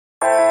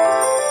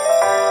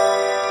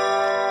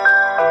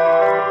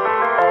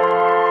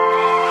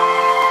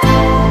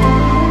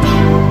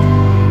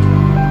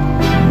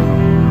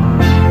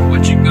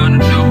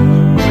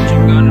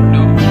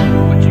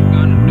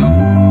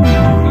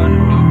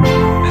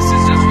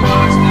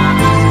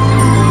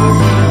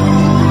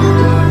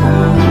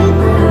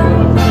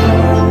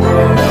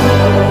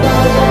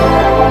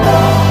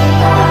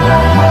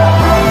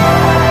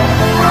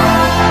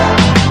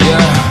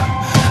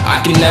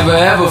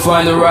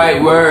find the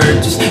right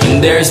words,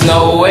 and there's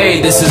no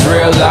way this is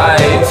real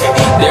life.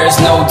 There's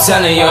no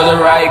telling you're the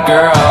right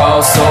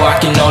girl, so I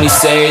can only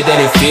say that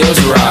it feels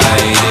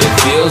right. It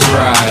feels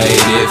right,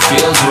 it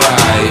feels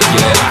right,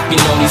 yeah. I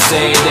can only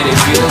say that it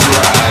feels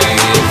right.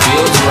 It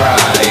feels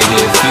right,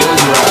 it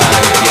feels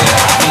right, yeah.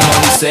 I can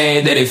only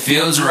say that it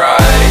feels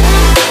right.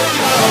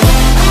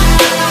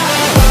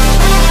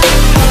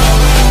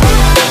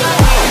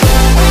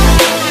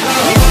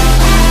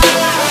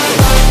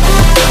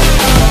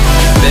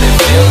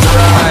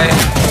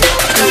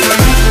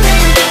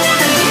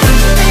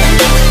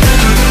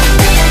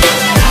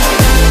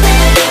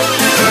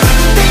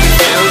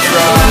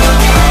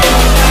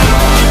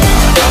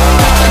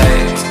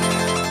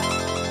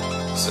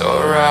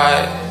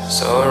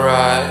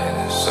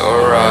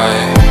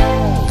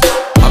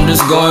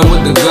 Going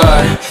with the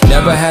gut,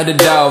 never had a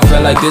doubt,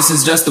 felt like this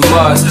is just a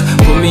must.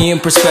 Put me in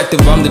perspective,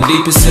 I'm the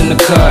deepest in the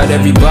cut.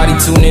 Everybody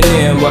tuning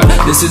in, but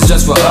this is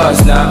just for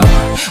us now.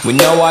 We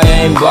know I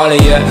ain't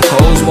ballin' yet,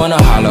 hoes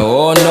wanna holler,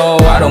 oh no,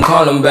 I don't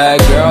call them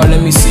back. Girl,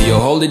 let me see you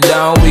hold it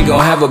down, we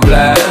gon' have a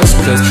blast.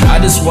 Cause I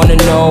just wanna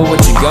know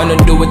what you gonna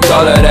do with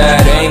all of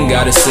that. Ain't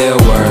gotta say a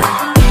word,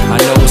 I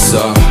know what's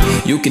up,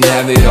 you can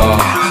have it all.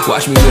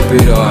 Watch me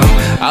whip it up,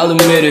 I'll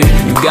admit it,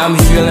 you got me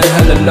feeling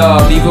hella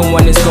love. Even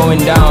when it's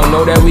going down,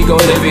 know that we gon'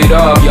 live it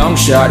up. Young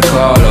shot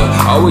caller,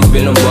 always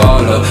been a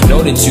baller.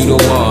 Know that you the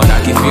one, I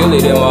can feel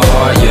it in my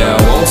heart, yeah.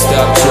 Won't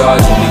stop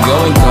charging me, go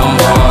and come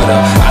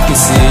harder. I can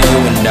see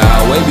you and I,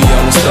 way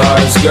beyond the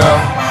stars,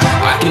 girl.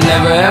 I can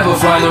never ever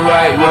find the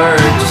right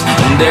words,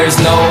 and there's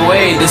no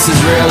way this is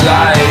real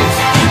life.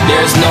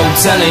 There's no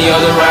telling you're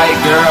the right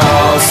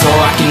girl, so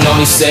I can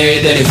only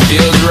say that it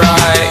feels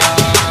right.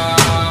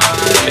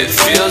 It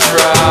feels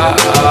right.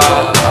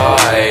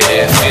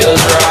 It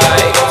feels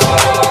right.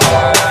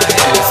 It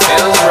feels right.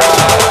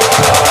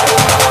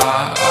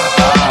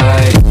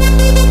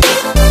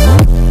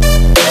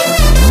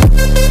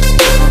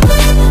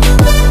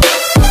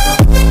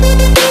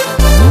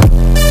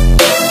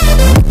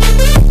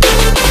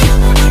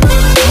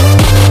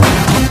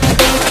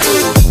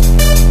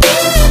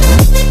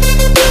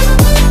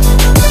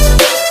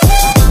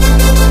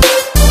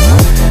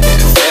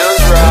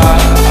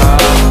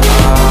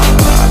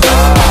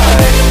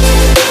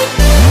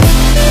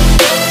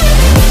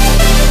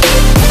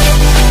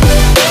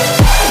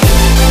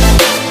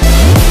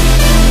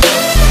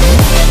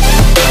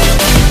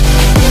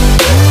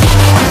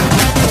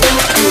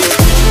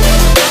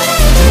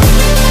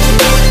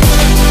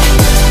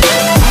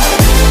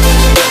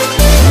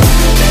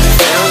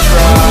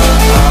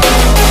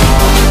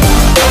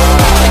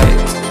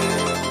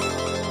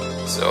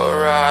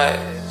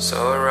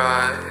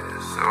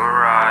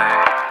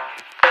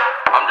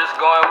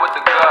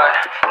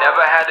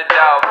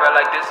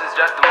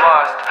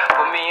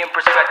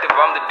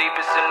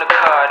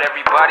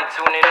 Everybody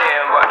tuning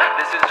in, but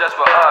this is just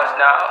for us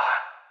now.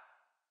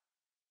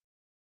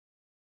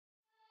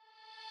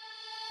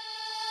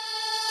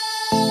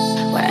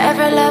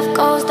 Wherever love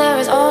goes, there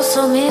is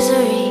also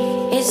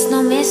misery. It's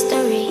no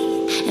mystery.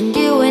 And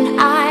you and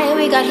I,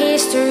 we got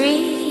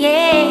history,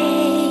 yeah.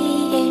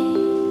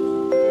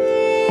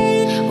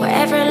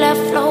 Wherever love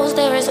flows,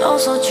 there is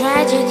also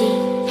tragedy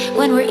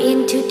when we're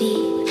in too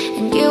deep.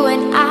 And you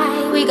and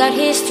I, we got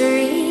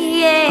history,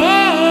 yeah.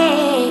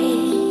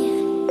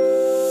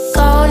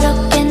 Go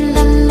look in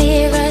the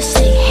mirror,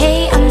 say,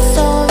 hey, I'm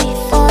sorry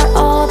for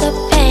all the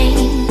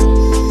pain.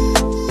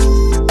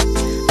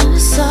 I'm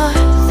sorry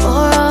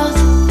for all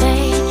the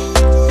pain.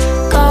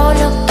 Go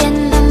look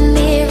in the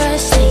mirror,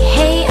 say,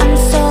 hey, I'm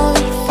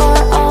sorry for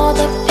all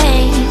the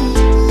pain.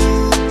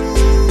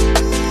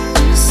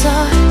 I'm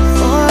sorry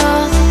for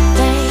all the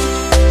pain.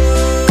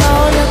 Go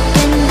look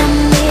in the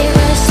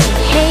mirror, say,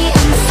 hey,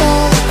 I'm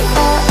sorry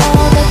for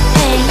all the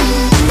pain.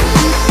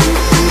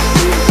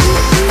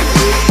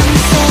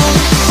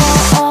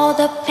 All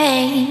the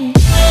pain.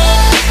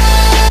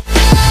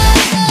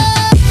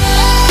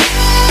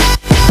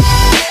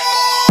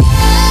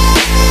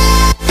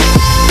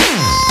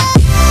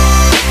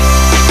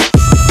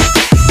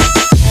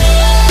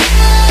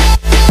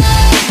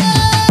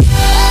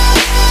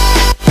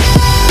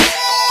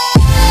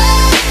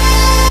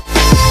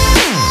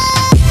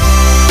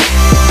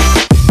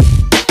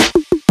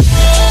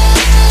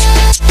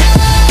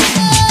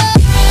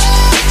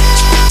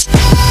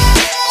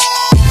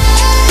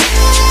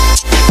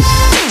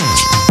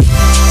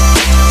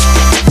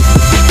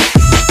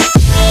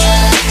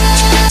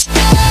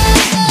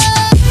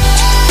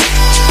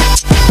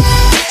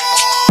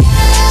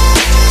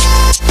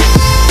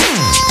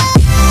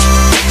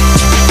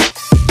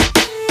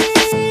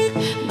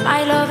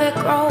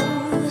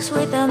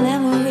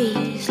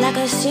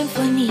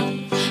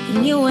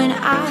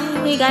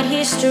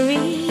 History,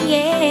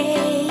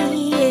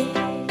 yeah.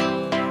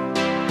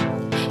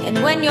 And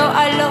when you're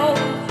alone,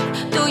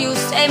 do you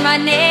say my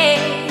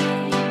name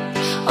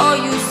or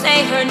you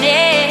say her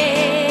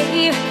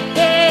name?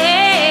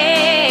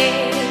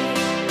 Yeah.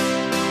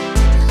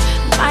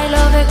 My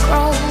love, it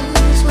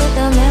grows with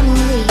the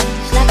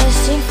memories like a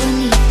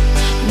symphony.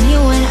 And you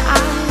and I,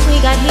 we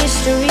got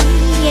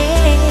history.